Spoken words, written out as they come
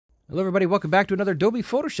Hello everybody, welcome back to another Adobe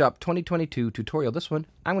Photoshop 2022 tutorial. This one,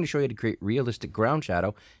 I'm going to show you how to create realistic ground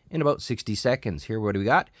shadow in about 60 seconds. Here, what do we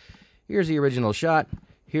got? Here's the original shot.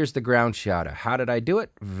 Here's the ground shadow. How did I do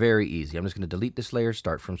it? Very easy. I'm just going to delete this layer,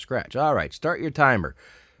 start from scratch. All right, start your timer.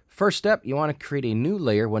 First step, you want to create a new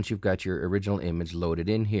layer once you've got your original image loaded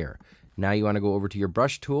in here. Now you want to go over to your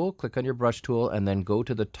brush tool, click on your brush tool, and then go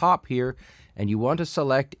to the top here, and you want to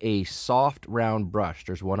select a soft round brush.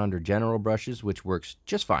 There's one under general brushes, which works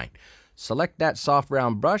just fine. Select that soft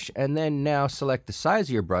round brush, and then now select the size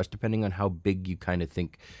of your brush, depending on how big you kind of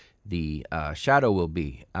think the shadow will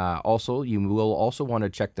be. Also, you will also want to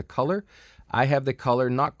check the color. I have the color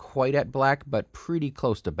not quite at black, but pretty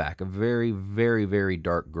close to black, a very, very, very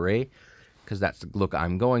dark gray, because that's the look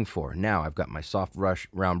I'm going for. Now I've got my soft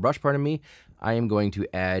round brush, pardon me. I am going to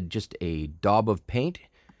add just a daub of paint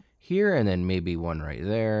here, and then maybe one right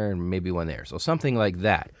there, and maybe one there. So something like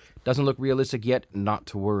that. Doesn't look realistic yet, not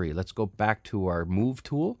to worry. Let's go back to our move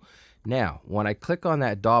tool. Now, when I click on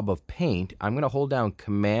that daub of paint, I'm going to hold down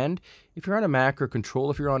Command if you're on a Mac, or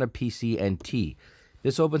Control if you're on a PC, and T.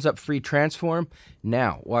 This opens up free transform.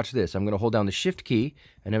 Now, watch this. I'm going to hold down the Shift key,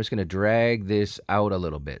 and I'm just going to drag this out a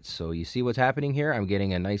little bit. So you see what's happening here? I'm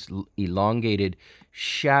getting a nice elongated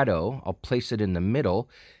shadow. I'll place it in the middle.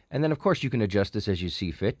 And then, of course, you can adjust this as you see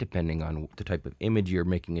fit, depending on the type of image you're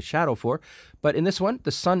making a shadow for. But in this one,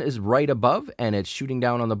 the sun is right above, and it's shooting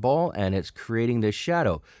down on the ball, and it's creating this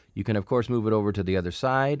shadow. You can, of course, move it over to the other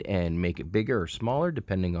side and make it bigger or smaller,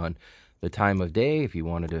 depending on the time of day. If you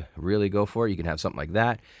wanted to really go for it, you can have something like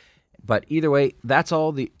that. But either way, that's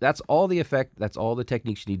all the effect, that's all the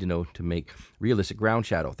techniques you need to know to make realistic ground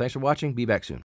shadow. Thanks for watching. Be back soon.